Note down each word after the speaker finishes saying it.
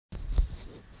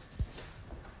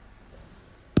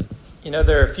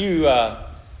There are a few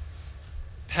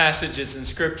passages in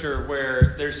Scripture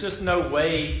where there's just no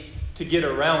way to get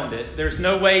around it. There's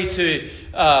no way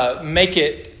to make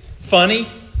it funny.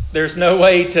 There's no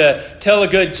way to tell a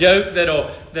good joke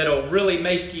that'll really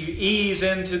make you ease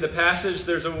into the passage.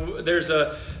 There's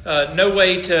no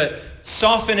way to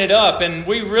soften it up. And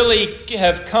we really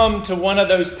have come to one of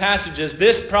those passages.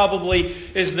 This probably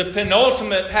is the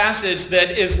penultimate passage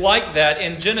that is like that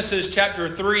in Genesis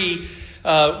chapter 3.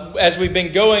 As we've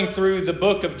been going through the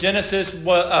book of Genesis,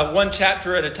 one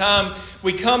chapter at a time,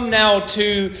 we come now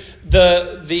to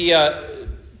the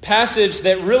passage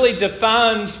that really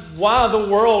defines why the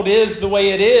world is the way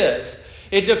it is.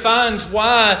 It defines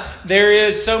why there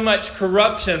is so much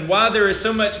corruption, why there is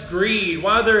so much greed,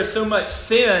 why there is so much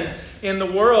sin in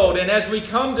the world. And as we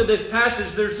come to this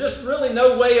passage, there's just really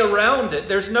no way around it.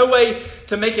 There's no way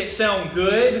to make it sound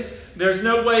good. There's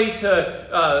no way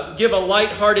to give a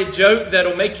lighthearted joke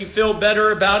that'll make you feel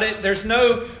better about it. There's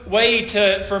no way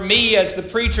for me as the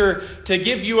preacher to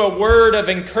give you a word of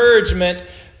encouragement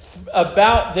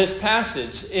about this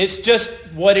passage. It's just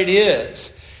what it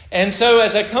is. And so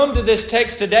as I come to this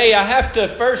text today, I have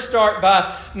to first start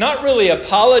by not really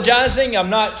apologizing. I'm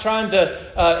not trying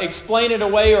to explain it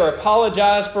away or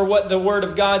apologize for what the Word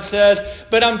of God says,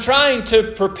 but I'm trying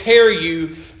to prepare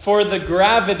you for the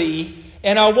gravity.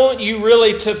 And I want you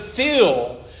really to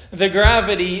feel the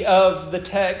gravity of the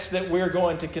text that we're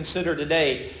going to consider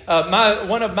today.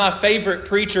 One of my favorite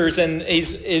preachers, and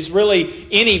is really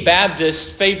any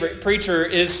Baptist's favorite preacher,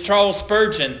 is Charles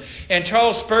Spurgeon. And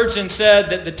Charles Spurgeon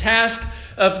said that the task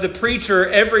of the preacher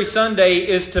every Sunday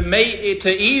is to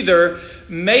either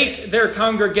make their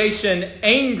congregation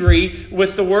angry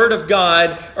with the Word of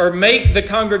God or make the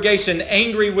congregation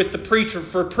angry with the preacher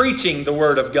for preaching the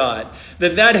Word of God.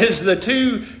 That is the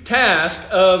two tasks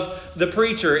of the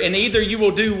preacher. And either you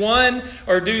will do one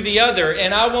or do the other.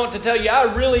 And I want to tell you,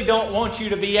 I really don't want you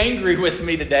to be angry with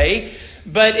me today.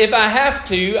 But if I have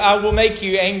to, I will make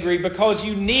you angry because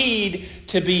you need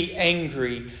to be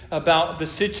angry about the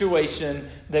situation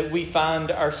that we find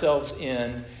ourselves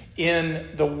in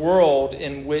the world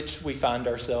in which we find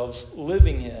ourselves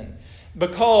living in.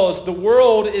 Because the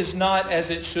world is not as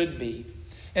it should be.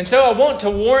 And so I want to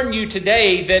warn you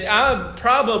today that I'm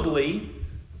probably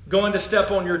going to step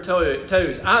on your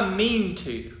toes. I mean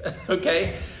to,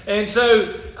 okay? And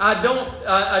so I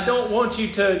don't want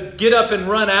you to get up and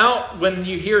run out when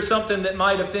you hear something that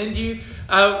might offend you.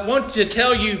 I want to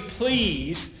tell you,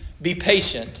 please be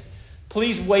patient.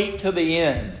 Please wait till the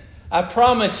end. I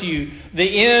promise you,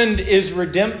 the end is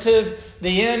redemptive.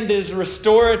 The end is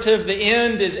restorative. The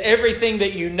end is everything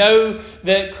that you know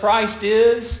that Christ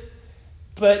is.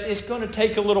 But it's going to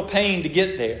take a little pain to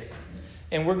get there.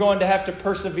 And we're going to have to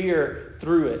persevere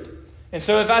through it. And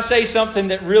so if I say something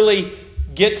that really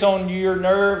gets on your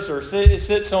nerves or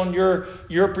sits on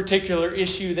your particular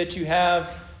issue that you have,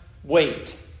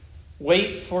 wait.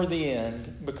 Wait for the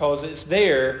end, because it's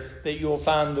there that you'll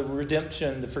find the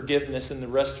redemption, the forgiveness, and the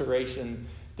restoration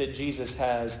that Jesus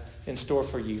has in store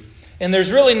for you. And there's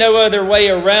really no other way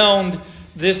around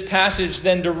this passage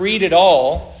than to read it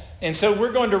all. And so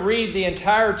we're going to read the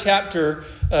entire chapter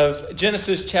of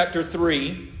Genesis chapter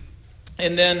 3,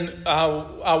 and then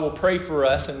I will pray for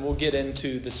us and we'll get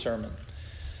into the sermon.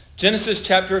 Genesis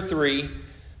chapter 3,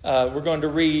 we're going to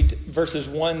read verses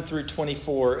 1 through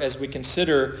 24 as we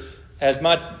consider, as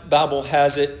my Bible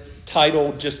has it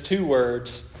titled, just two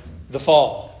words, the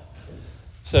fall.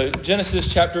 So Genesis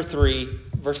chapter 3,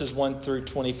 verses 1 through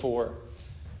 24.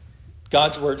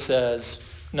 God's word says,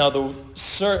 Now the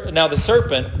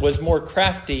serpent was more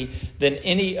crafty than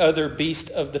any other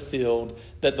beast of the field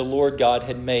that the Lord God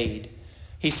had made.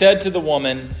 He said to the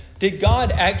woman, Did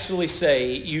God actually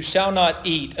say, You shall not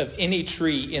eat of any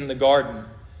tree in the garden?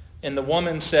 And the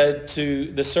woman said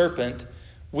to the serpent,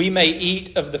 We may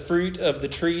eat of the fruit of the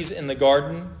trees in the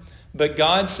garden, but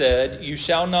God said, You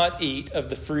shall not eat of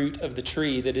the fruit of the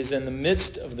tree that is in the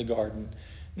midst of the garden,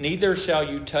 neither shall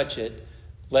you touch it,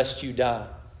 lest you die.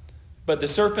 But the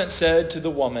serpent said to the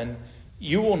woman,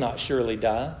 You will not surely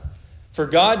die, for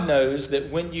God knows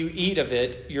that when you eat of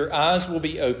it, your eyes will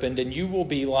be opened, and you will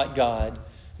be like God,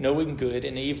 knowing good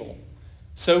and evil.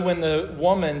 So when the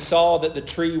woman saw that the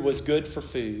tree was good for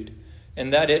food,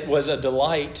 and that it was a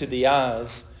delight to the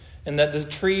eyes, and that the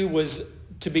tree was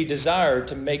to be desired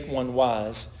to make one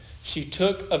wise, she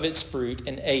took of its fruit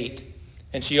and ate.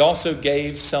 And she also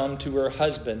gave some to her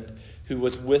husband who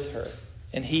was with her,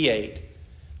 and he ate.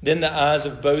 Then the eyes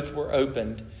of both were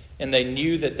opened, and they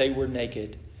knew that they were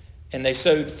naked. And they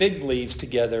sewed fig leaves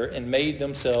together and made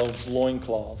themselves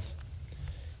loincloths.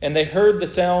 And they heard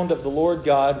the sound of the Lord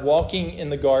God walking in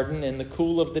the garden in the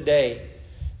cool of the day.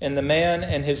 And the man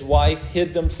and his wife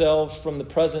hid themselves from the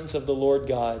presence of the Lord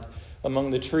God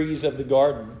among the trees of the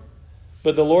garden.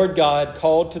 But the Lord God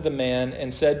called to the man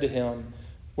and said to him,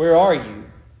 "Where are you?"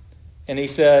 And he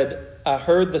said, "I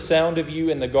heard the sound of you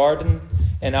in the garden,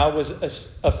 and I was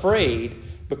afraid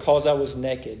because I was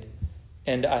naked,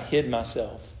 and I hid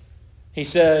myself." He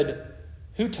said,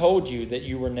 "Who told you that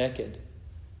you were naked?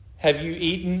 Have you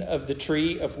eaten of the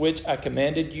tree of which I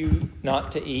commanded you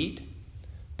not to eat?"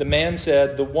 The man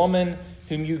said, "The woman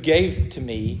whom you gave to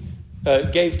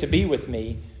be with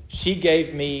me, she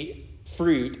gave me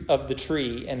fruit of the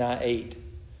tree, and I ate."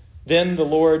 Then the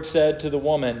Lord said to the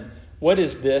woman, "What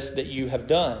is this that you have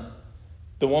done?"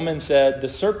 The woman said, "The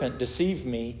serpent deceived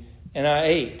me, and I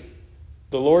ate."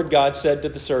 The Lord God said to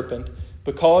the serpent,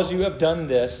 "Because you have done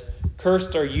this,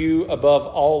 cursed are you above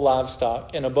all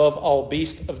livestock and above all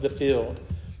beasts of the field.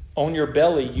 On your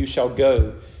belly you shall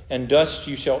go, and dust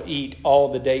you shall eat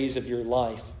all the days of your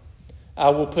life. I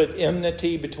will put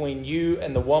enmity between you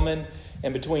and the woman,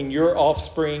 and between your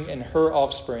offspring and her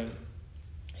offspring.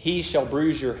 He shall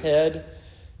bruise your head,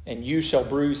 and you shall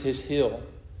bruise his heel."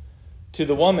 To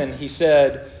the woman he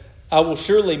said, "I will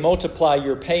surely multiply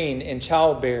your pain in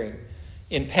childbearing.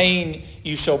 In pain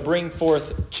you shall bring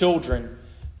forth children.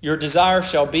 Your desire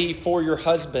shall be for your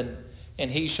husband,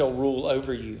 and he shall rule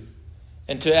over you."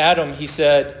 And to Adam he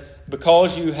said,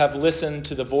 "Because you have listened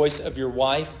to the voice of your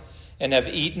wife, and have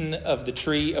eaten of the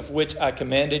tree of which I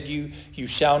commanded you, you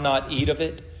shall not eat of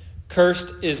it.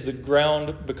 Cursed is the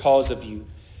ground because of you.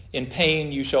 In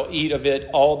pain you shall eat of it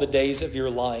all the days of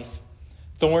your life.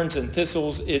 Thorns and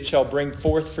thistles it shall bring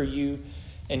forth for you,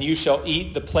 and you shall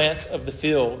eat the plants of the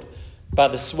field. By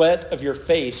the sweat of your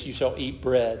face you shall eat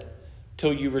bread,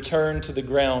 till you return to the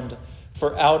ground,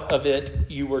 for out of it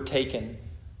you were taken.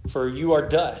 For you are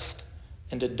dust,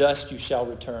 and to dust you shall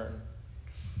return."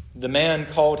 The man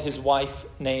called his wife's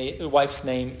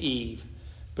name Eve,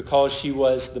 because she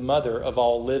was the mother of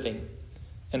all living.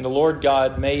 And the Lord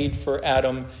God made for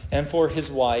Adam and for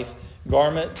his wife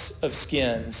garments of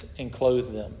skins and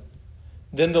clothed them.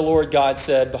 Then the Lord God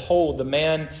said, "Behold, the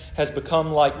man has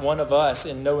become like one of us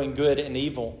in knowing good and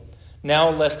evil. Now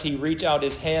lest he reach out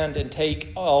his hand and take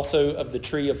also of the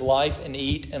tree of life and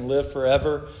eat and live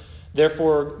forever."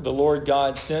 Therefore the Lord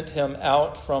God sent him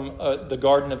out from the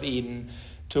Garden of Eden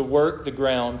to work the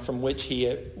ground from which he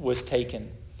was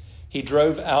taken. He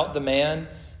drove out the man,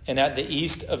 and at the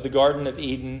east of the Garden of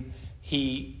Eden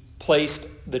he placed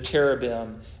the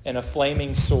cherubim and a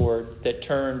flaming sword that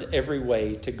turned every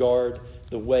way to guard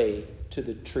the way to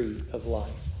the tree of life.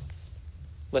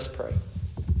 Let's pray.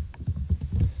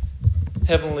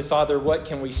 Heavenly Father, what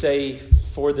can we say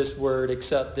for this word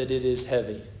except that it is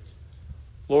heavy?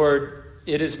 Lord,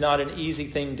 it is not an easy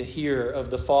thing to hear of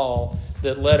the fall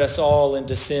that led us all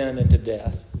into sin and to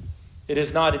death. It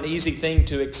is not an easy thing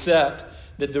to accept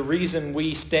that the reason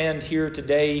we stand here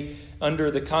today under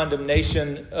the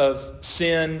condemnation of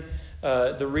sin,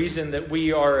 the reason that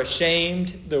we are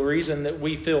ashamed, the reason that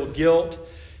we feel guilt,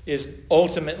 is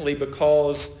ultimately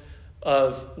because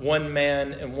of one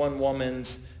man and one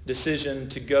woman's decision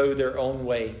to go their own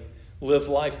way, live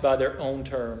life by their own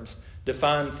terms,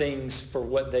 define things for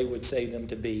what they would say them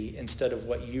to be instead of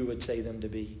what you would say them to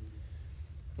be.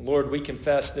 Lord, we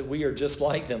confess that we are just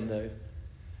like them, though.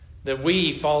 That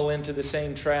we fall into the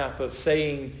same trap of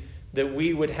saying that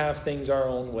we would have things our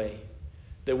own way.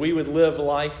 That we would live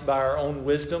life by our own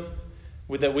wisdom.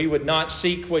 That we would not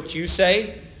seek what you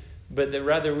say, but that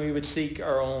rather we would seek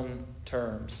our own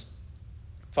terms.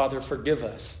 Father, forgive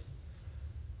us.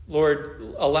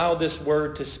 Lord, allow this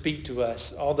word to speak to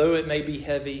us. Although it may be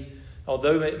heavy,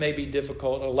 although it may be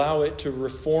difficult, allow it to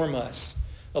reform us.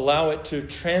 Allow it to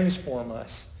transform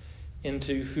us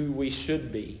into who we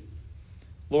should be.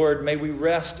 Lord, may we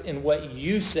rest in what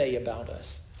you say about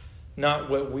us, not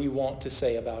what we want to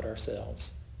say about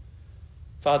ourselves.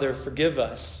 Father, forgive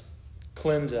us,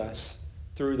 cleanse us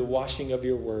through the washing of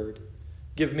your word.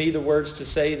 Give me the words to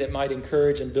say that might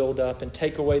encourage and build up, and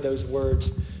take away those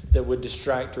words that would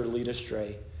distract or lead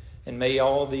astray. And may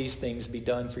all these things be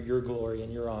done for your glory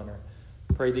and your honor.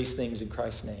 I pray these things in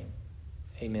Christ's name.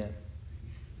 Amen.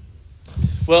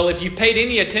 Well, if you've paid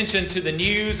any attention to the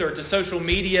news or to social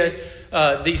media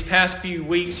these past few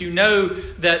weeks, you know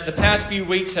that the past few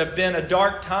weeks have been a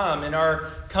dark time in our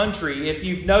country. If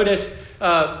you've noticed,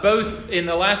 both in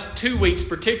the last 2 weeks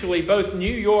particularly, both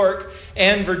New York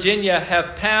and Virginia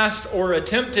have passed or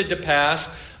attempted to pass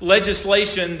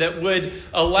legislation that would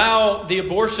allow the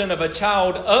abortion of a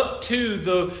child up to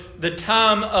the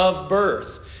time of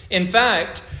birth. In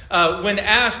fact, when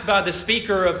asked by the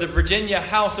Speaker of the Virginia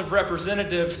House of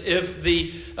Representatives if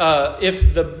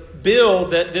the bill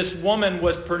that this woman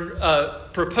was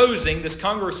proposing, this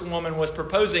congresswoman was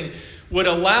proposing, would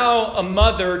allow a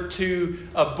mother to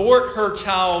abort her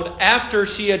child after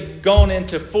she had gone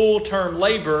into full-term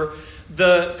labor,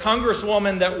 the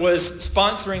congresswoman that was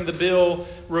sponsoring the bill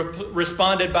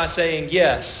responded by saying,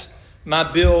 "Yes, my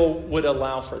bill would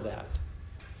allow for that."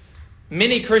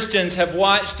 Many Christians have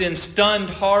watched in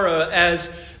stunned horror as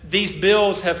these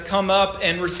bills have come up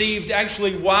and received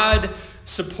actually widespread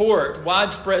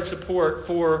support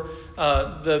for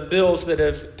the bills that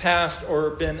have passed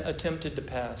or been attempted to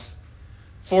pass.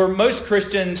 For most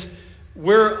Christians,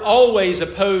 we're always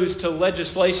opposed to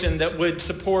legislation that would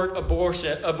support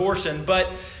abortion, but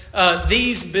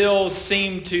these bills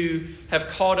seem to have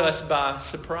caught us by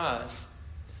surprise.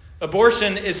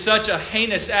 Abortion is such a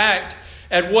heinous act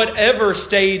at whatever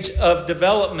stage of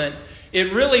development.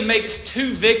 It really makes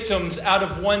two victims out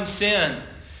of one sin.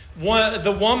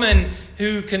 The woman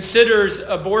who considers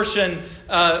abortion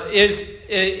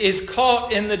is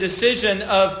caught in the decision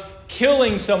of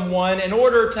killing someone in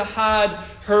order to hide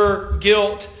her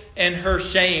guilt and her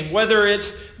shame, whether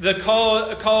it's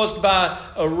caused by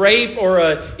a rape or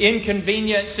an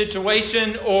inconvenient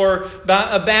situation or by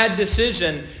a bad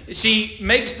decision. She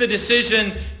makes the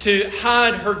decision to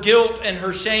hide her guilt and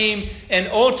her shame, and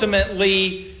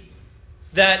ultimately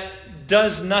that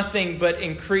does nothing but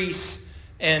increase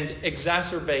and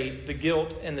exacerbate the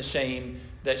guilt and the shame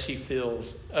that she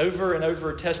feels. Over and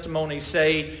over, testimonies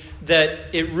say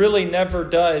that it really never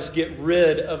does get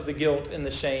rid of the guilt and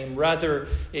the shame. Rather,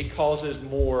 it causes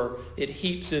more. It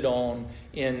heaps it on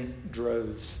in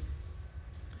droves.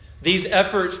 These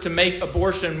efforts to make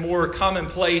abortion more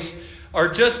commonplace are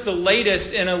just the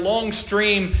latest in a long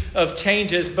stream of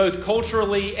changes, both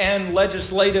culturally and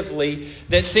legislatively,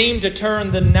 that seem to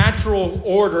turn the natural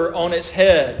order on its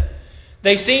head.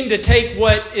 They seem to take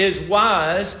what is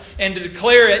wise and to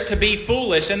declare it to be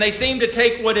foolish. And they seem to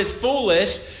take what is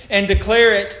foolish and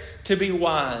declare it to be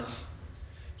wise.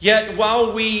 Yet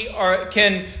while we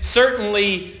can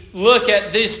certainly look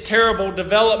at this terrible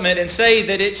development and say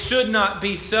that it should not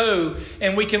be so,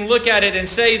 and we can look at it and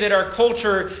say that our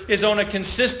culture is on a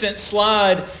consistent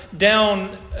slide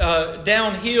downhill,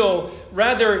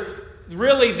 rather,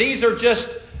 really, these are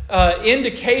just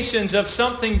indications of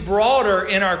something broader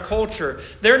in our culture.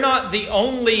 They're not the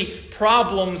only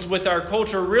problems with our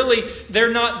culture. Really,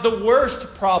 they're not the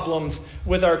worst problems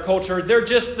with our culture. They're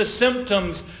just the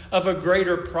symptoms of a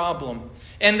greater problem.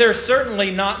 And they're certainly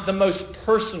not the most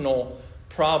personal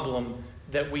problem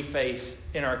that we face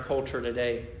in our culture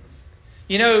today.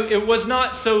 You know, it was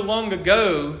not so long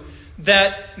ago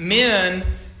that men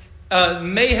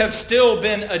may have still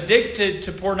been addicted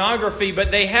to pornography, but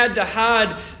they had to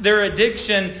hide their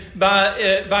addiction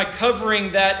by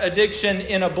covering that addiction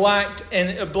in a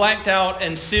blacked out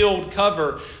and sealed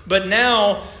cover. But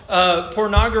now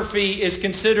pornography is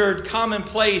considered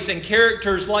commonplace, and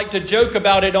characters like to joke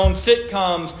about it on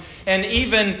sitcoms. And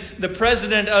even the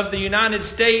President of the United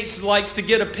States likes to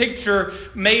get a picture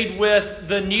made with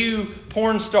the new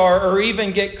porn star, or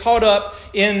even get caught up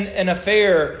in an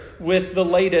affair with the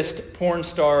latest porn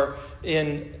star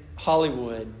in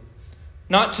Hollywood.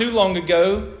 Not too long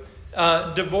ago,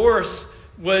 divorce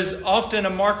was often a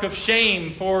mark of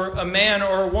shame for a man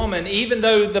or a woman, even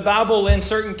though the Bible in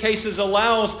certain cases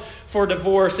allows for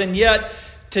divorce. And yet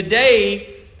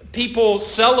today, people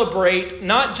celebrate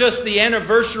not just the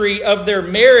anniversary of their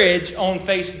marriage on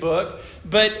Facebook,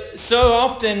 but so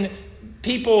often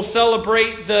people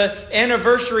celebrate the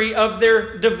anniversary of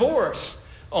their divorce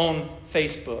on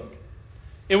Facebook.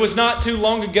 It was not too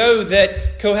long ago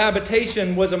that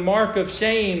cohabitation was a mark of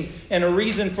shame and a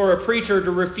reason for a preacher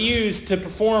to refuse to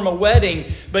perform a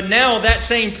wedding. But now that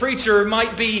same preacher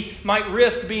might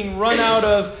risk being run out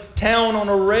of town on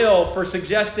a rail for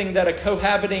suggesting that a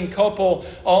cohabiting couple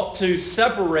ought to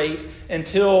separate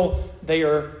until they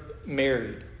are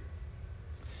married.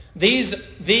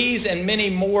 These and many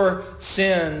more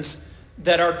sins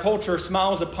that our culture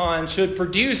smiles upon should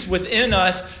produce within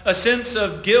us a sense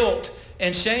of guilt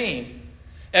and shame.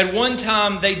 At one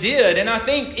time they did, and I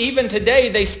think even today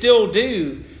they still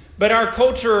do. But our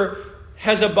culture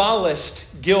has abolished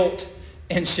guilt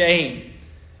and shame.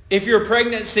 If your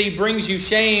pregnancy brings you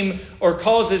shame or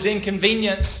causes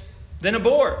inconvenience, then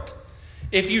abort.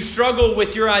 If you struggle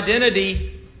with your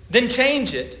identity, then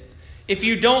change it. If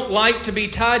you don't like to be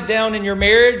tied down in your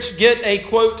marriage, get a,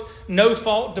 quote,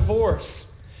 no-fault divorce.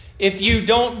 If you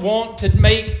don't want to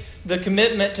make the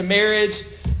commitment to marriage,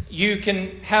 you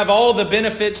can have all the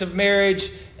benefits of marriage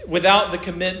without the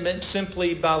commitment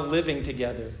simply by living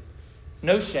together.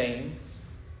 no shame,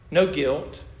 no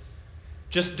guilt.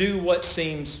 Just do what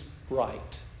seems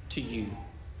right to you.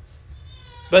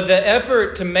 But the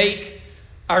effort to make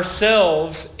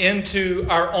ourselves into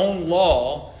our own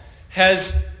law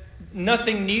is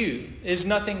nothing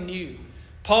new.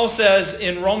 Paul says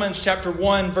in Romans chapter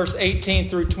 1, verse 18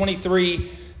 through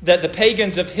 23, that the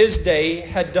pagans of his day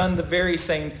had done the very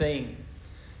same thing.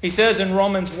 He says in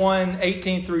Romans 1,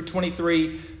 18 through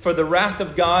 23, "For the wrath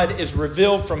of God is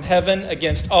revealed from heaven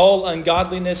against all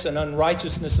ungodliness and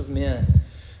unrighteousness of men,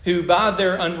 who by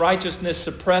their unrighteousness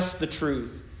suppress the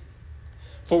truth.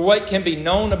 For what can be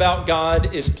known about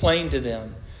God is plain to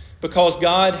them, because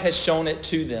God has shown it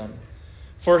to them.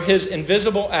 For his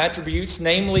invisible attributes,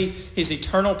 namely his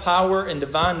eternal power and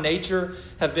divine nature,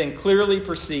 have been clearly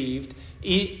perceived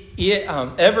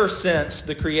ever since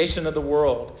the creation of the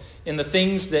world in the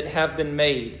things that have been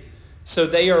made, so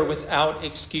they are without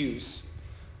excuse.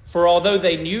 For although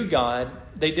they knew God,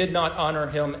 they did not honor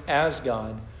him as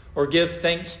God or give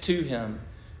thanks to him,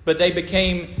 but they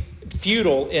became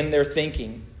futile in their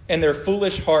thinking, and their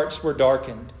foolish hearts were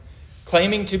darkened.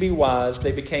 Claiming to be wise,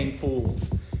 they became fools,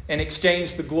 and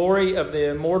exchanged the glory of the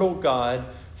immortal God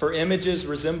for images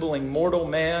resembling mortal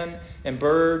man and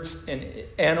birds and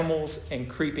animals and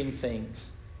creeping things."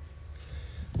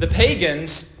 The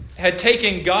pagans had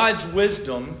taken God's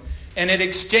wisdom and had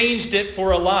exchanged it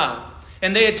for a lie.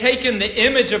 And they had taken the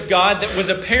image of God that was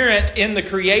apparent in the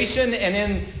creation and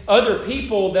in other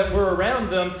people that were around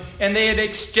them, and they had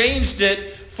exchanged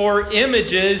it for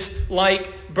images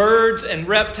like birds and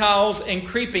reptiles and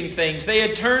creeping things. They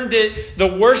had turned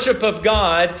the worship of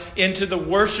God into the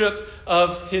worship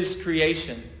of his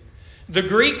creation. The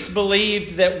Greeks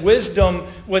believed that wisdom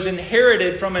was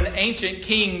inherited from an ancient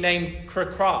king named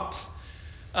Krops.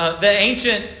 The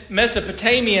ancient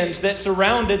Mesopotamians that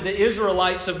surrounded the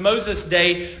Israelites of Moses'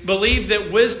 day believed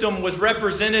that wisdom was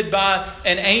represented by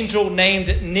an angel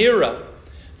named Nera.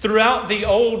 Throughout the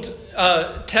Old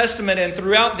Testament and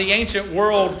throughout the ancient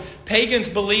world, pagans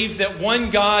believed that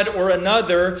one god or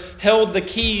another held the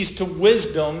keys to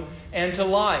wisdom and to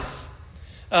life.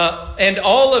 And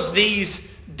all of these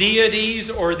deities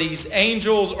or these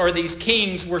angels or these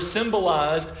kings were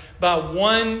symbolized by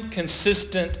one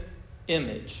consistent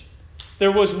image.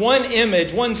 There was one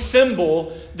image, one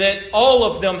symbol that all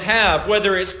of them have,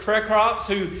 whether it's Krops,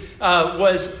 who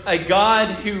was a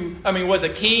god was a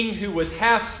king who was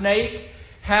half snake,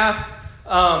 half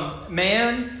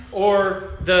man,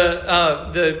 or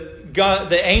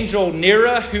the angel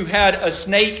Nera, who had a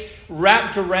snake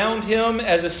wrapped around him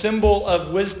as a symbol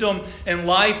of wisdom and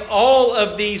life. All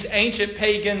of these ancient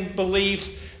pagan beliefs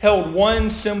held one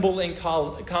symbol in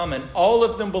common. All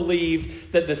of them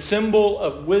believed that the symbol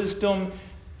of wisdom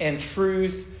and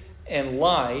truth and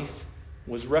life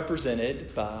was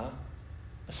represented by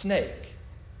a snake.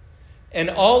 And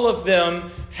all of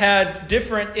them had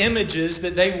different images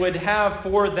that they would have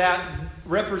for that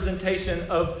representation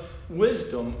of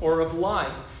wisdom or of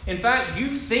life. In fact,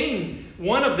 you've seen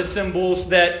one of the symbols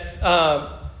that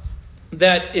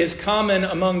is common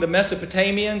among the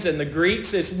Mesopotamians and the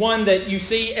Greeks. Is one that you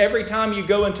see every time you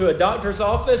go into a doctor's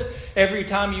office, every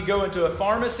time you go into a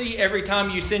pharmacy, every time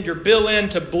you send your bill in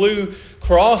to Blue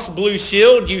Cross Blue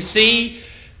Shield, you see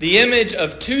the image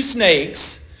of two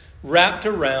snakes wrapped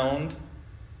around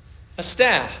a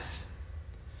staff.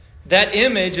 That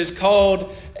image is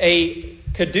called a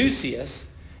caduceus,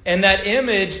 and that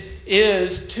image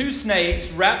is two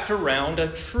snakes wrapped around a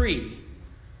tree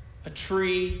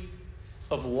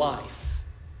of life.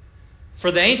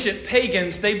 For the ancient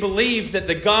pagans, they believed that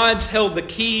the gods held the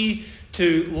key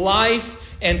to life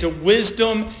and to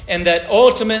wisdom, and that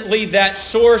ultimately that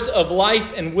source of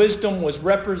life and wisdom was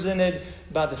represented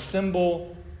by the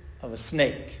symbol of a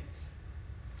snake.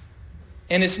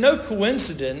 And it's no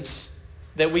coincidence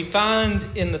that we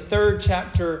find in the 3rd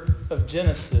chapter of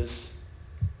Genesis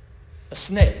a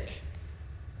snake.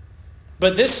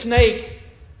 But this snake,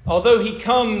 although he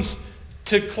comes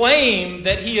to claim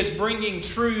that he is bringing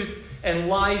truth and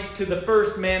life to the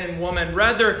first man and woman,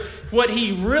 rather what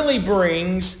he really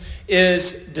brings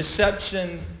is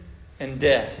deception and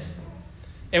death.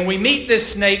 And we meet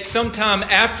this snake sometime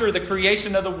after the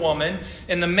creation of the woman,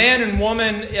 and the man and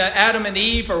woman, Adam and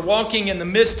Eve, are walking in the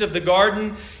midst of the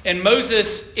garden, and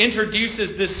Moses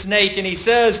introduces this snake, and he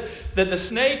says that the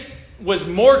snake was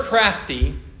more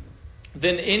crafty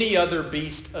than any other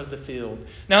beast of the field.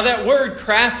 Now that word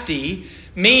crafty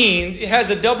it has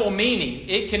a double meaning.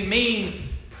 It can mean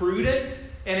prudent,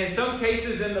 and in some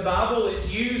cases in the Bible it's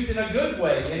used in a good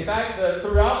way. In fact,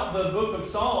 throughout the book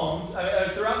of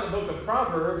throughout the book of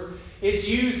Proverbs, it's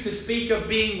used to speak of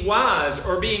being wise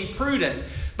or being prudent.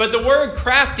 But the word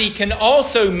crafty can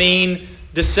also mean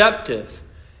deceptive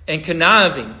and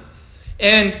conniving.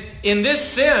 And in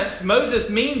this sense, Moses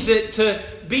means it to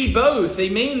be both. He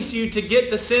means you to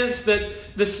get the sense that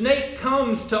the snake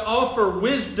comes to offer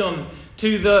wisdom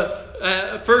to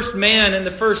the first man and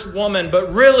the first woman,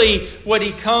 but really what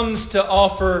he comes to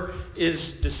offer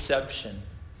is deception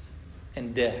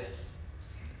and death.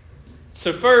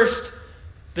 So first,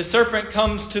 the serpent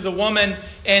comes to the woman,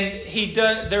 and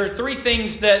there are three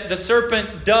things that the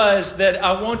serpent does that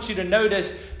I want you to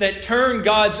notice that turn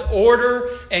God's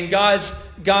order and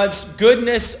God's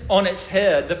goodness on its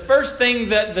head. The first thing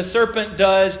that the serpent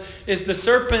does is the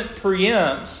serpent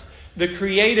preempts the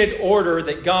created order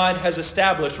that God has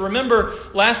established. Remember,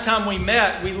 last time we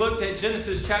met, we looked at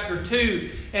Genesis chapter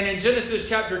 2. And in Genesis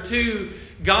chapter 2,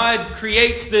 God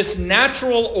creates this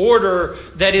natural order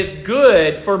that is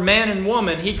good for man and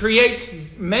woman. He creates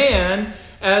man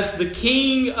as the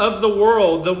king of the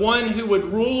world, the one who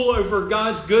would rule over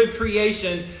God's good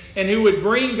creation and who would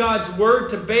bring God's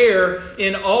word to bear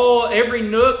in every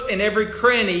nook and every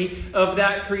cranny of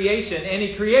that creation. And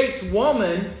he creates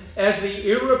woman as the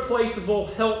irreplaceable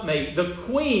helpmate, the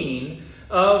queen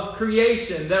of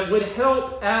creation that would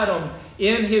help Adam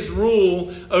in his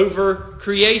rule over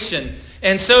creation.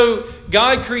 And so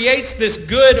God creates this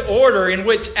good order in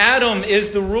which Adam is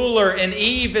the ruler and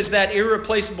Eve is that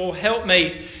irreplaceable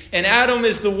helpmate. And Adam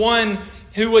is the one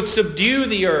who would subdue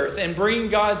the earth and bring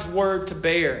God's word to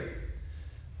bear.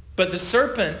 But the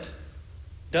serpent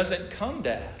doesn't come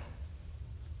to Adam.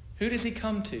 Who does he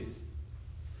come to?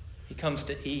 He comes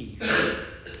to Eve.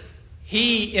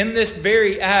 He, in this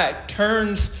very act,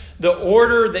 turns the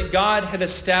order that God had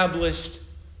established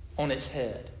on its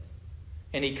head.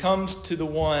 And he comes to the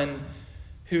one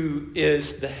who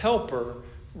is the helper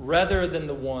rather than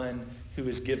the one who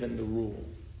is given the rule.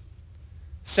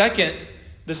 Second,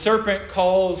 the serpent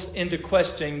calls into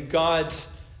question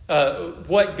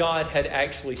what God had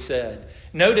actually said.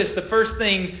 Notice the first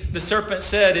thing the serpent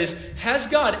said is, has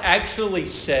God actually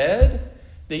said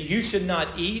that you should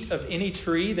not eat of any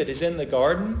tree that is in the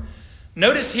garden?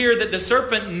 Notice here that the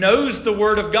serpent knows the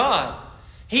word of God.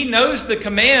 He knows the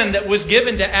command that was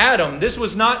given to Adam. This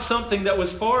was not something that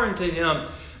was foreign to him.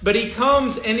 But he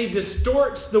comes and he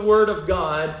distorts the word of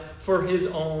God for his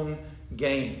own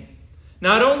gain.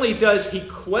 Not only does he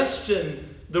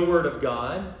question the word of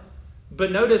God,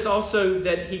 but notice also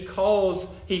that he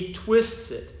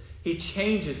twists it. He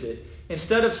changes it.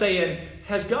 Instead of saying,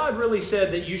 has God really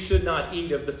said that you should not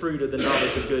eat of the fruit of the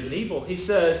knowledge of good and evil? He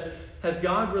says, has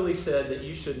God really said that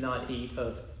you should not eat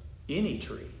of any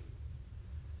tree?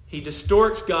 He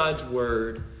distorts God's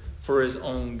word for his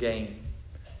own gain.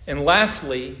 And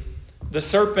lastly, the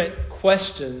serpent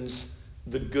questions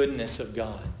the goodness of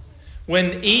God.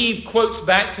 When Eve quotes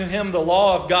back to him the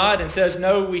law of God and says,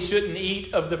 no, we shouldn't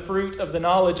eat of the fruit of the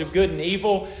knowledge of good and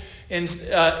evil,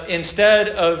 instead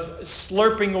of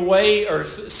slurping away or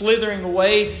slithering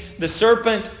away, the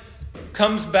serpent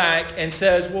comes back and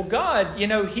says, well, God,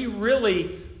 he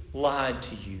really lied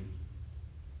to you.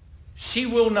 You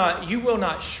will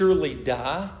not surely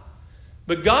die.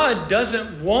 But God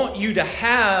doesn't want you to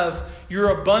have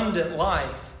your abundant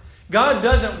life. God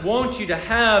doesn't want you to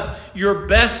have your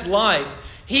best life.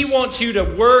 He wants you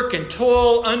to work and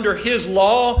toil under His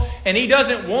law, and He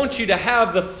doesn't want you to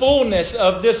have the fullness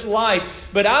of this life.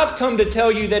 But I've come to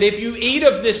tell you that if you eat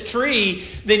of this tree,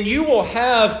 then you will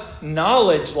have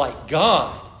knowledge like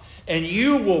God, and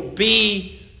you will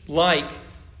be like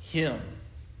Him.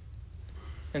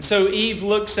 And so Eve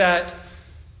looks at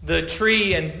the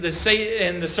tree, and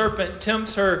the serpent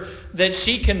tempts her that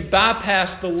she can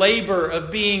bypass the labor of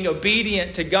being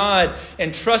obedient to God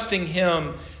and trusting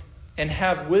Him and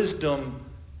have wisdom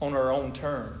on her own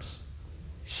terms.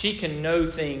 She can know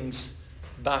things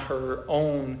by her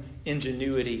own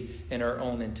ingenuity and her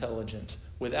own intelligence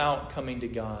without coming to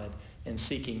God and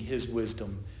seeking His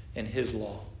wisdom and His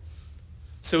law.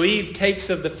 So Eve takes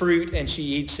of the fruit and she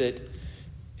eats it.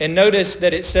 And notice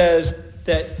that it says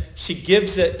that she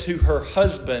gives it to her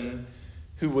husband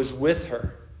who was with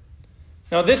her.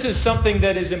 Now this is something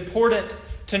that is important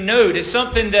to note. It's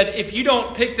something that if you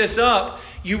don't pick this up,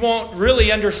 you won't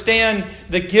really understand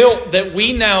the guilt that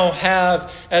we now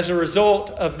have as a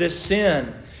result of this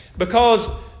sin. Because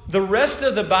the rest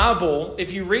of the Bible,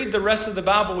 if you read the rest of the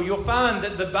Bible, you'll find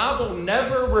that the Bible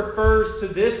never refers to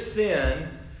this sin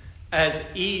as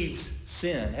Eve's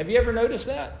sin. Have you ever noticed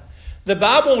that? The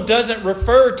Bible doesn't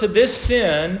refer to this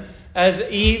sin as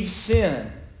Eve's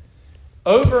sin.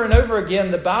 Over and over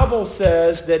again, the Bible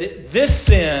says that this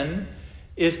sin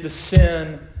is the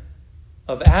sin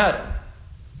of Adam.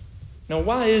 Now,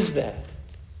 why is that?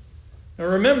 Now,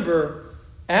 remember,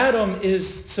 Adam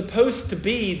is supposed to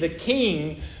be the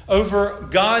king over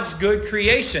God's good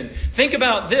creation. Think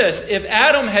about this. If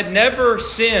Adam had never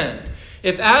sinned,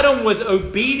 if Adam was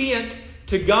obedient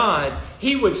to God,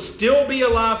 he would still be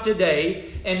alive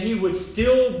today and he would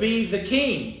still be the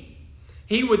king.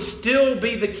 He would still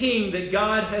be the king that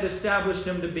God had established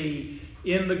him to be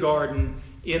in the garden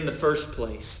in the first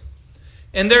place.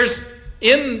 And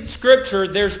in Scripture,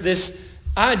 there's this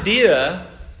idea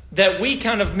that we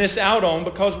kind of miss out on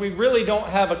because we really don't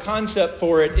have a concept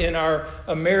for it in our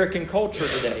American culture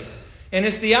today. And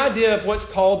it's the idea of what's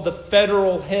called the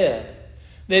federal head.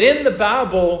 That in the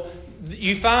Bible,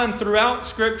 you find throughout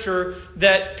Scripture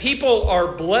that people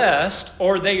are blessed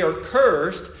or they are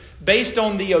cursed based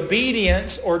on the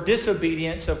obedience or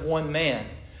disobedience of one man.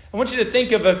 I want you to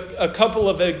think of a couple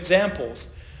of examples.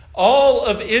 All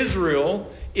of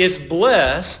Israel is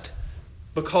blessed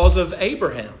because of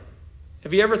Abraham.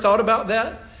 Have you ever thought about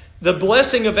that? The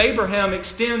blessing of Abraham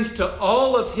extends to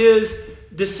all of his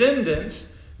descendants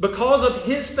because of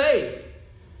his faith.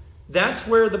 That's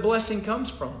where the blessing comes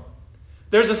from.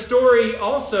 There's a story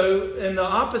also in the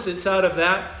opposite side of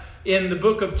that in the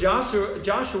book of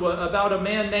Joshua about a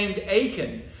man named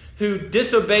Achan who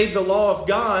disobeyed the law of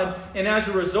God, and as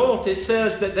a result it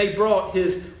says that they brought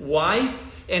his wife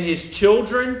and his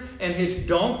children and his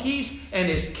donkeys and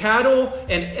his cattle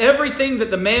and everything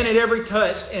that the man had ever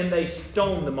touched, and they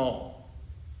stoned them all.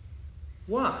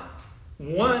 Why?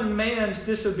 One man's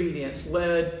disobedience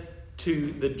led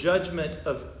to the judgment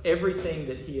of everything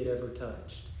that he had ever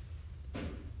touched.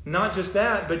 Not just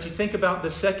that, but you think about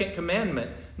the second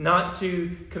commandment, not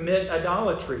to commit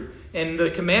idolatry. And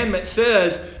the commandment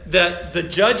says that the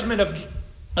judgment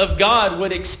of God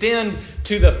would extend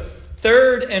to the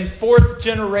third and fourth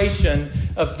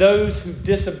generation of those who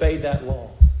disobeyed that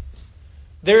law.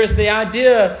 There is the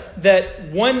idea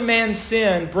that one man's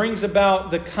sin brings about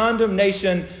the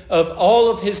condemnation of all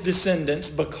of his descendants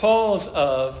because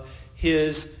of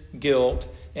his guilt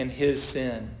and his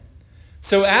sin.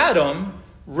 So Adam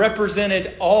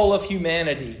represented all of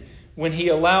humanity when he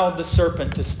allowed the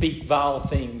serpent to speak vile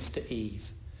things to Eve.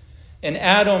 And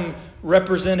Adam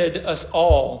represented us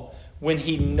all when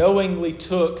he knowingly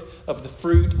took of the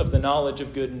fruit of the knowledge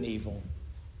of good and evil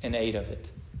and ate of it.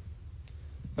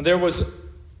 And there was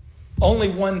only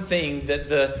one thing that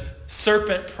the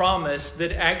serpent promised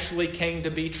that actually came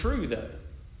to be true, though.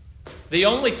 The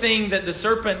only thing that the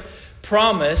serpent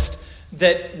promised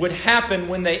that would happen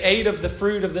when they ate of the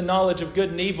fruit of the knowledge of good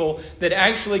and evil that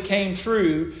actually came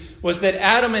true was that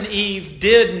Adam and Eve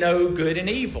did know good and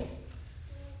evil.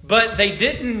 But they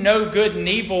didn't know good and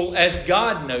evil as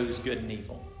God knows good and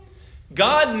evil.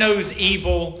 God knows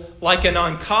evil like an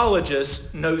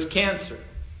oncologist knows cancer.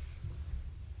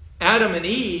 Adam and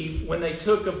Eve, when they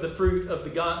took of the fruit of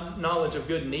the knowledge of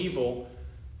good and evil,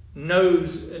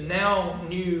 now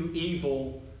knew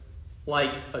evil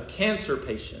like a cancer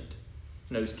patient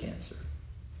knows cancer.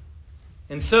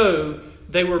 And so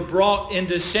they were brought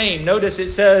into shame. Notice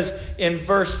it says in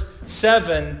verse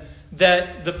 7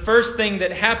 that the first thing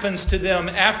that happens to them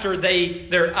after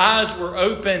their eyes were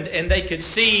opened and they could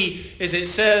see is it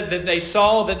said that they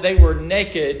saw that they were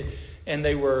naked and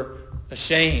they were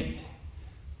ashamed.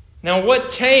 Now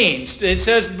what changed? It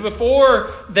says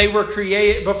before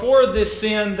this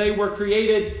sin, they were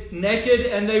created naked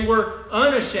and they were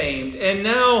unashamed. And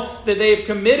now that they have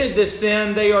committed this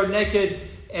sin, they are naked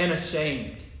and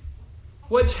ashamed.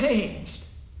 What changed?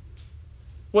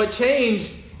 What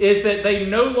changed is that they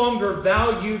no longer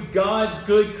valued God's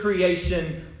good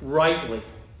creation rightly.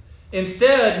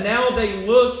 Instead, now they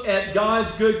look at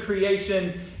God's good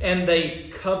creation and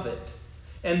they covet.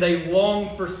 And they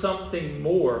long for something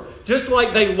more. Just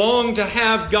like they long to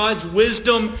have God's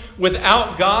wisdom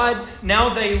without God,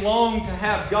 now they long to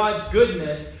have God's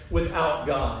goodness without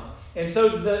God. And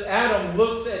so Adam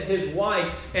looks at his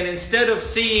wife, and instead of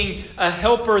seeing a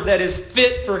helper that is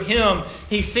fit for him,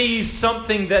 he sees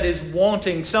something that is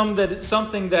wanting,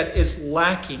 something that is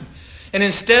lacking. And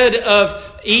instead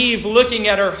of Eve looking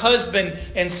at her husband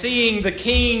and seeing the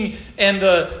king and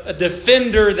the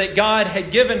defender that God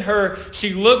had given her,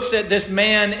 she looks at this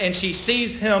man and she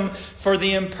sees him for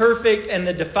the imperfect and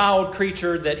the defiled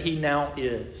creature that he now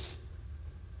is.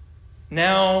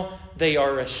 Now they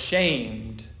are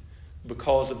ashamed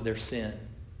because of their sin.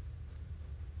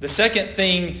 The second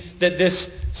thing that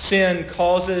this sin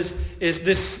causes is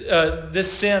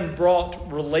this sin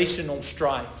brought relational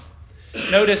strife.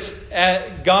 Notice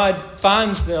God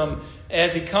finds them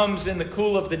as he comes in the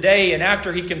cool of the day, and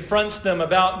after he confronts them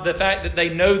about the fact that they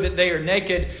know that they are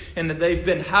naked and that they've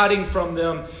been hiding from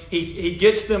them, he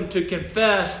gets them to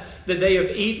confess that they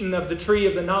have eaten of the tree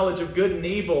of the knowledge of good and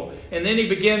evil. And then he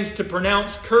begins to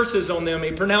pronounce curses on them.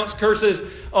 He pronounced curses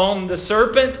on the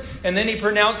serpent, and then he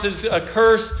pronounces a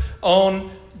curse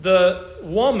on the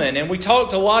woman. And we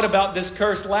talked a lot about this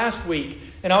curse last week.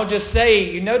 And I'll just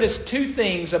say, you notice two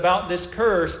things about this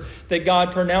curse that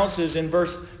God pronounces in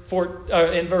verse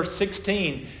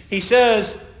 16. He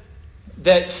says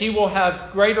that she will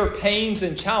have greater pains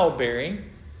in childbearing,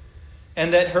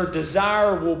 and that her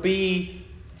desire will be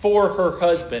for her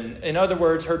husband. In other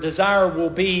words, her desire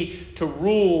will be to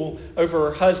rule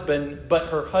over her husband, but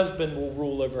her husband will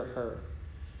rule over her.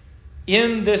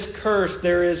 In this curse,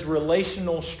 there is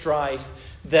relational strife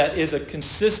that is a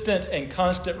consistent and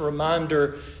constant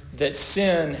reminder that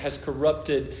sin has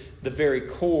corrupted the very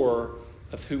core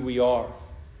of who we are.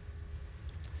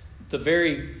 The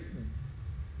very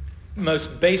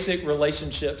most basic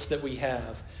relationships that we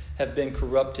have been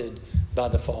corrupted by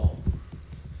the fall.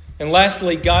 And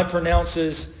lastly, God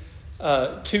pronounces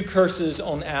two curses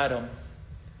on Adam.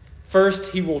 First,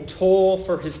 he will toil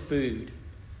for his food.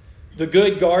 The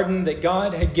good garden that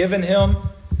God had given him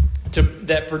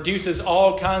that produces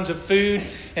all kinds of food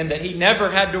and that he never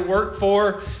had to work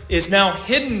for is now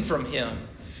hidden from him.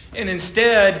 And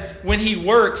instead, when he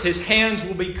works, his hands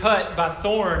will be cut by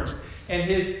thorns, and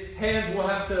his hands will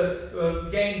have to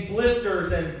gain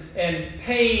blisters and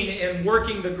pain in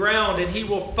working the ground. And he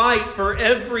will fight for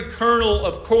every kernel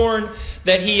of corn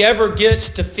that he ever gets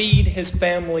to feed his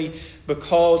family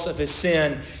because of his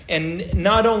sin. And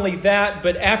not only that,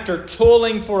 but after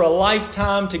toiling for a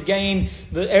lifetime to gain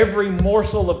every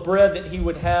morsel of bread that he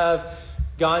would have,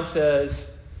 God says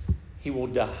he will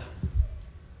die.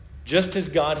 Just as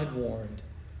God had warned,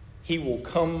 he will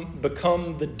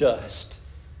become the dust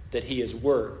that he has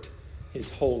worked his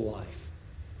whole life.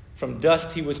 From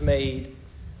dust he was made,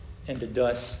 and to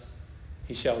dust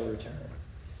he shall return.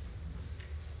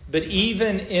 But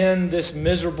even in this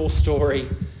miserable story,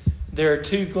 there are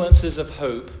two glimpses of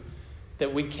hope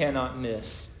that we cannot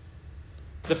miss.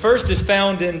 The first is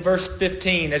found in verse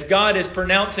 15. As God is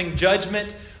pronouncing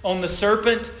judgment on the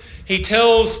serpent, he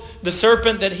tells the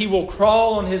serpent that he will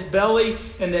crawl on his belly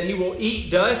and that he will eat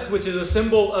dust, which is a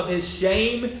symbol of his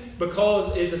shame,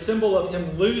 because it's a symbol of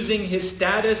him losing his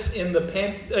status in the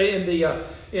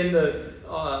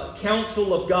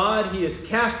counsel of God. He is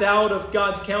cast out of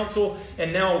God's counsel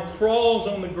and now crawls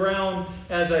on the ground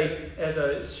as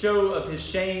a show of his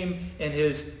shame and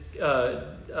his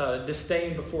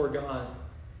disdain before God.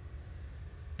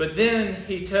 But then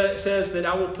he says that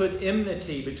I will put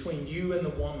enmity between you and the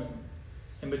woman,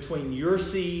 and between your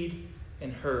seed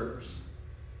and hers.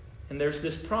 And there's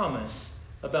this promise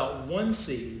about one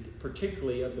seed,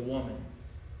 particularly of the woman.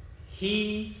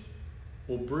 He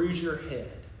will bruise your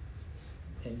head,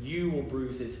 and you will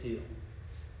bruise his heel.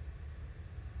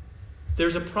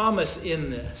 There's a promise in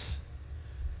this,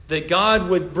 that God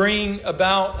would bring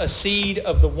about a seed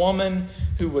of the woman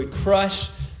who would crush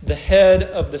the head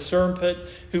of the serpent,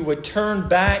 who would turn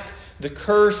back the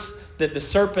curse that the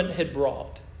serpent had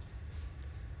brought.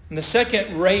 And the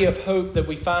second ray of hope that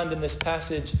we find in this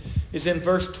passage is in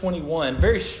verse 21.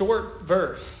 Very short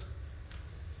verse.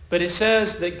 But it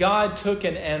says that God took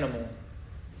an animal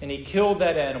and he killed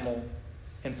that animal.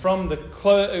 And from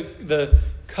the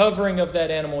covering of that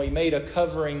animal, he made a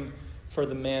covering for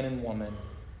the man and woman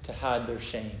to hide their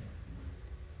shame.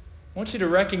 I want you to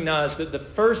recognize that the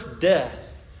first death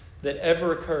that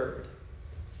ever occurred,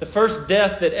 the first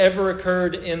death that ever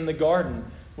occurred in the garden,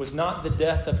 was not the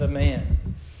death of a man.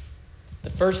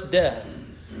 The first death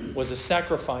was a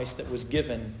sacrifice that was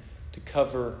given to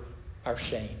cover our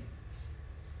shame.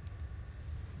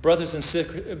 Brothers and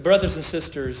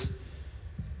sisters,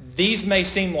 these may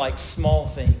seem like small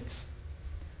things,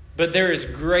 but there is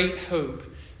great hope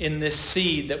in this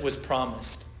seed that was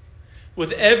promised.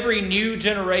 With every new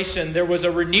generation, there was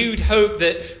a renewed hope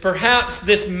that perhaps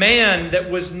this man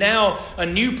that was now a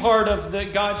new part of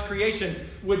God's creation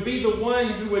would be the one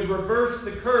who would reverse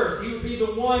the curse. He would be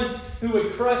the one who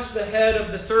would crush the head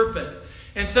of the serpent.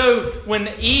 And so when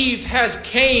Eve has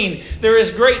Cain, there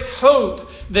is great hope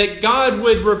that God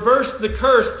would reverse the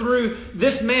curse through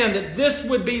this man, that this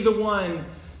would be the one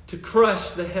to crush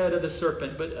the head of the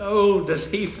serpent. But oh, does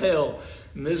he fail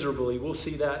miserably. We'll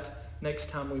see that next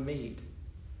time we meet.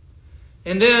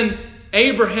 And then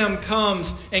Abraham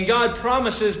comes, and God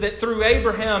promises that through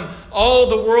Abraham all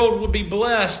the world will be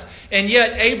blessed. And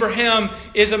yet Abraham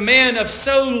is a man of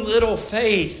so little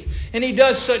faith, and he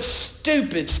does such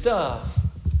stupid stuff.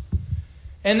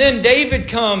 And then David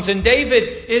comes, and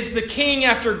David is the king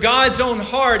after God's own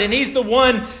heart, and he's the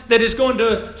one that is going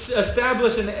to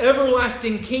establish an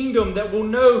everlasting kingdom that will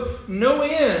know no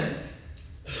end.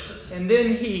 And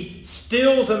then he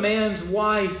steals a man's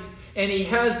wife, and he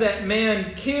has that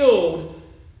man killed.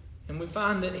 And we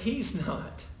find that he's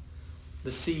not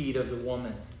the seed of the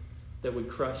woman that would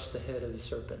crush the head of the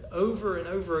serpent. Over and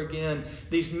over again,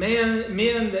 these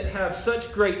men that have such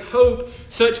great hope,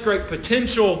 such great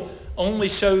potential, only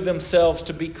show themselves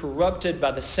to be corrupted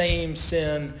by the same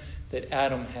sin that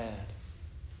Adam had.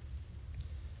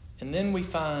 And then we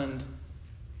find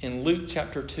in Luke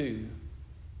chapter 2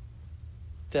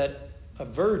 that a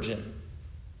virgin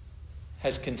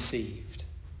has conceived,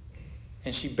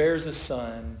 and she bears a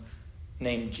son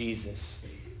named Jesus,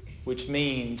 which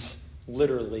means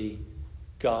literally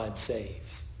God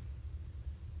saves.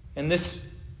 And this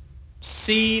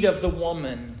seed of the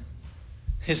woman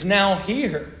is now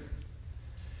here.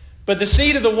 But the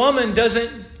seed of the woman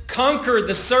doesn't conquer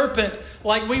the serpent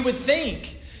like we would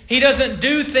think. He doesn't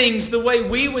do things the way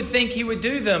we would think he would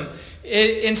do them.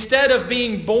 Instead of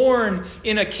being born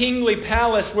in a kingly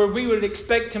palace where we would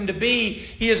expect him to be,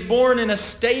 he is born in a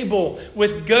stable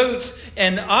with goats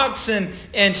and oxen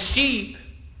and sheep.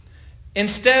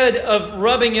 Instead of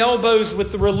rubbing elbows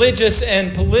with the religious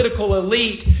and political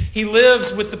elite, he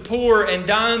lives with the poor and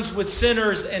dines with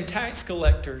sinners and tax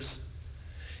collectors.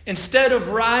 Instead of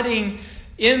riding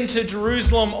into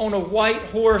Jerusalem on a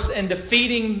white horse and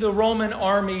defeating the Roman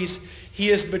armies, he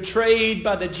is betrayed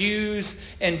by the Jews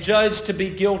and judged to be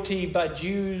guilty by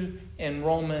Jew and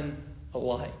Roman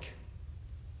alike.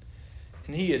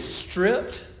 And he is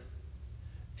stripped,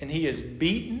 and he is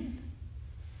beaten,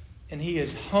 and he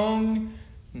is hung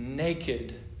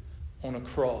naked on a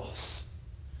cross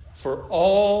for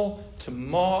all to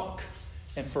mock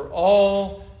and for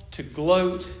all to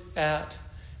gloat at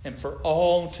and for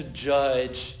all to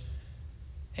judge.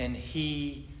 And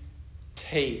he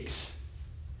takes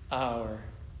our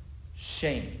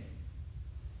shame.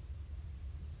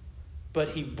 But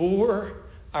he bore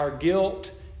our guilt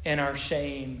and our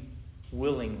shame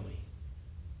willingly.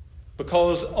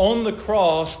 Because on the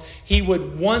cross, he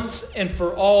would once and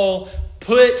for all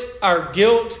put our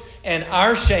guilt and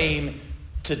our shame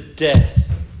to death.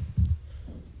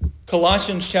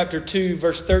 Colossians chapter 2,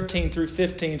 verse 13 through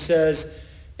 15 says,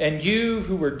 "And you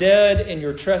who were dead in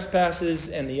your trespasses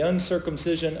and the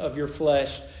uncircumcision of your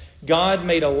flesh, God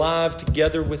made alive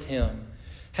together with him,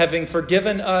 having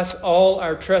forgiven us all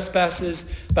our trespasses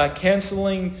by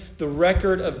canceling the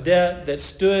record of debt that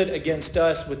stood against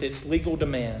us with its legal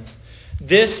demands.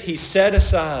 This he set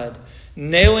aside,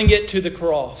 nailing it to the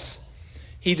cross.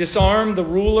 He disarmed the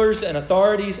rulers and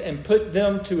authorities and put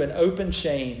them to an open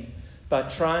shame by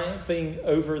triumphing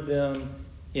over them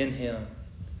in him."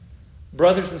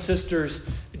 Brothers and sisters,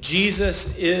 Jesus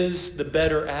is the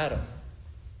better Adam.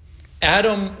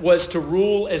 Adam was to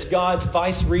rule as God's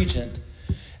vice-regent.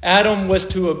 Adam was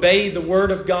to obey the word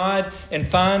of God and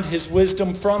find his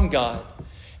wisdom from God.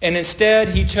 And instead,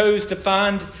 he chose to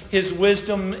find his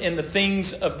wisdom in the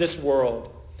things of this world.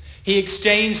 He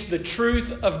exchanged the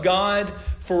truth of God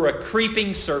for a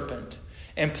creeping serpent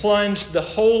and plunged the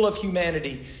whole of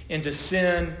humanity into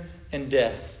sin and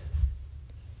death.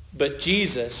 But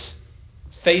Jesus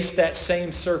faced that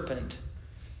same serpent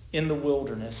in the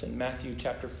wilderness in Matthew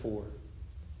chapter 4.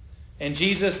 And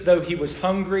Jesus, though he was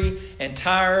hungry and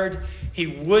tired, he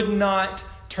would not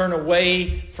turn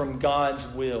away from God's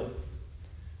will.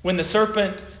 When the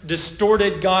serpent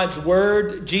distorted God's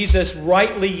word, Jesus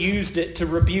rightly used it to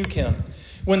rebuke him.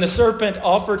 When the serpent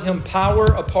offered him power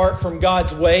apart from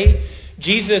God's way,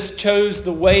 Jesus chose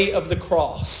the way of the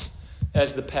cross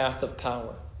as the path of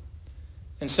power.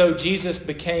 And so Jesus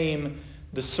became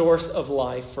the source of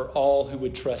life for all who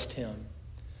would trust him.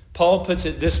 Paul puts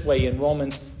it this way in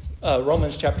Romans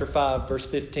chapter 5, verse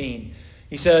 15.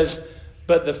 He says,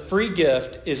 "But the free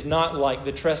gift is not like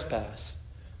the trespass.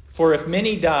 For if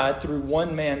many died through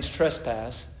one man's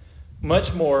trespass,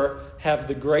 much more have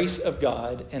the grace of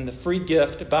God and the free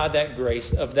gift by that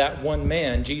grace of that one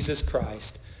man, Jesus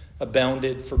Christ,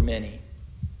 abounded for many."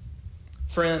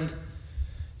 Friend,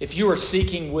 if you are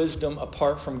seeking wisdom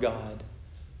apart from God,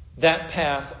 that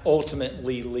path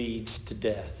ultimately leads to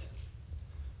death.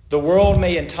 The world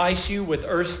may entice you with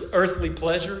earthly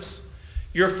pleasures.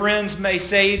 Your friends may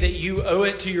say that you owe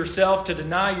it to yourself to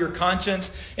deny your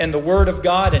conscience and the Word of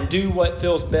God and do what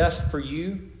feels best for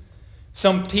you.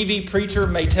 Some TV preacher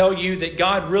may tell you that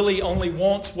God really only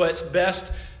wants what's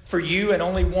best for you and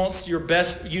only wants you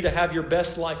to have your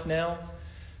best life now.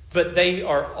 But they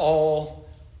are all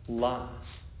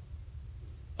lies.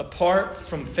 Apart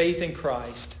from faith in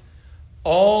Christ,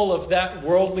 all of that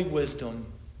worldly wisdom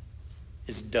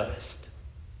is dust.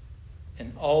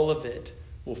 And all of it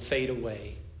will fade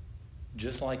away,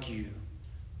 just like you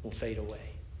will fade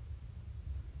away.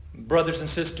 Brothers and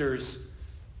sisters,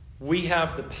 we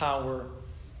have the power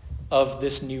of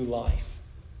this new life.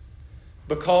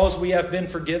 Because we have been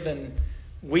forgiven,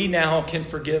 we now can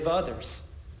forgive others.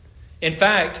 In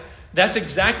fact, that's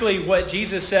exactly what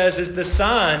Jesus says is the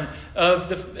sign of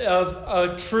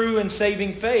a true and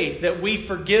saving faith, that we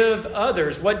forgive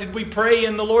others. What did we pray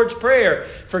in the Lord's Prayer?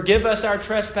 Forgive us our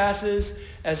trespasses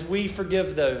as we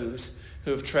forgive those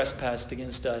who have trespassed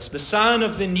against us. The sign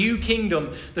of the new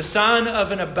kingdom, the sign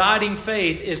of an abiding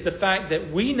faith, is the fact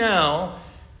that we now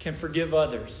can forgive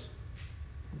others.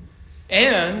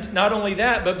 And not only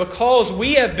that, but because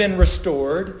we have been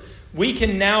restored, we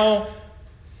can now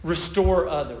restore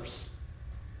others.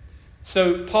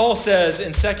 So Paul says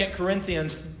in 2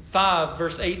 Corinthians 5,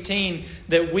 verse 18,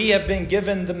 that we have been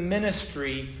given the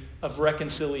ministry of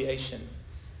reconciliation.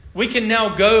 We can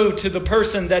now go to the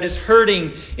person that is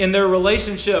hurting in their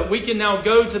relationship. We can now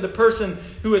go to the person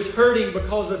who is hurting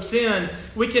because of sin.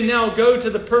 We can now go to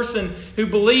the person who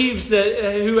believes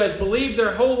who has believed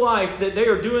their whole life that they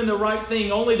are doing the right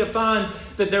thing, only to find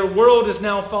that their world is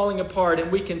now falling apart.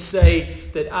 And we can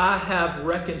say that I have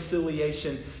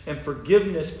reconciliation and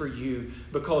forgiveness for you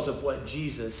because of what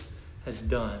Jesus has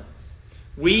done.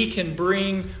 We can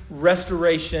bring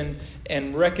restoration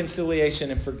and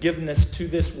reconciliation and forgiveness to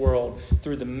this world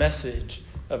through the message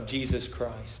of Jesus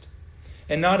Christ.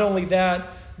 And not only that,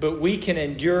 but we can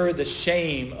endure the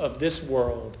shame of this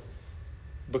world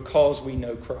because we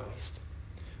know Christ.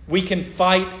 We can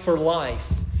fight for life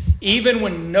even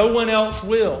when no one else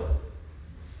will.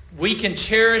 We can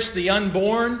cherish the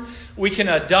unborn. We can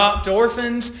adopt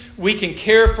orphans. We can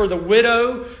care for the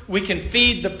widow. We can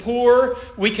feed the poor.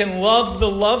 We can love the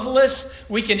loveless.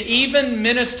 We can even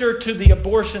minister to the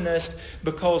abortionist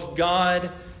because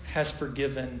God has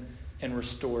forgiven and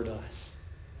restored us.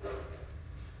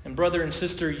 And brother and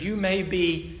sister, you may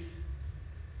be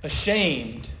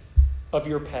ashamed of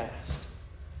your past.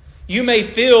 You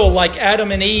may feel like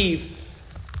Adam and Eve,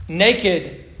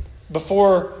 naked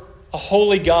before a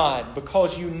holy God,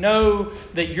 because you know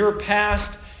that your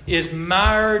past is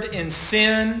mired in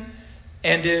sin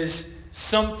and is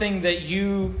something that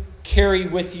you carry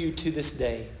with you to this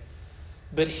day.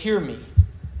 But hear me.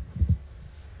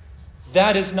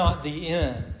 That is not the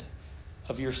end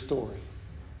of your story.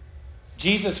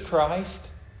 Jesus Christ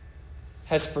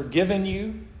has forgiven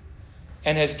you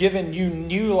and has given you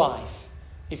new life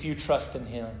if you trust in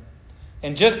Him.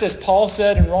 And just as Paul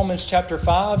said in Romans chapter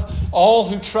 5, all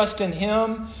who trust in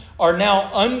Him are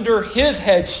now under His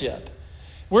headship.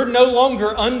 We're no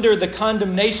longer under the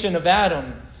condemnation of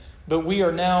Adam, but we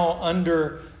are now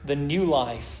under the new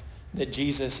life that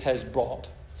Jesus has brought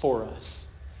for us.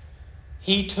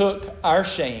 He took our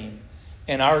shame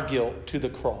and our guilt to the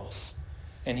cross,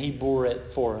 and He bore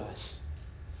it for us.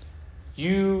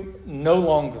 You no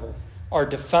longer are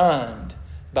defined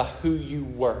by who you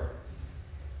were.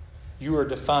 You are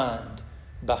defined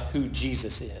by who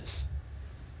Jesus is.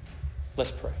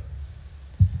 Let's pray.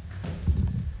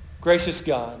 Gracious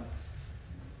God,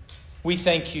 we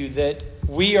thank you that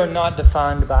we are not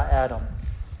defined by Adam.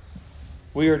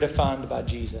 We are defined by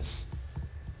Jesus.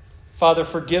 Father,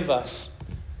 forgive us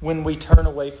when we turn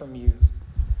away from you.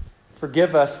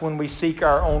 Forgive us when we seek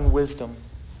our own wisdom.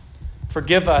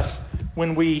 Forgive us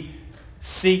when we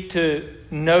seek to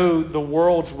know the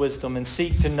world's wisdom and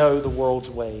seek to know the world's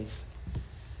ways.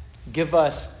 Give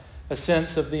us a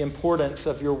sense of the importance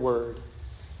of your word.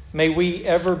 May we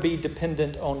ever be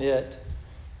dependent on it.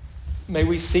 May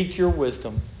we seek your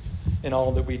wisdom in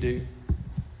all that we do.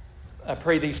 I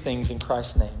pray these things in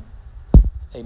Christ's name.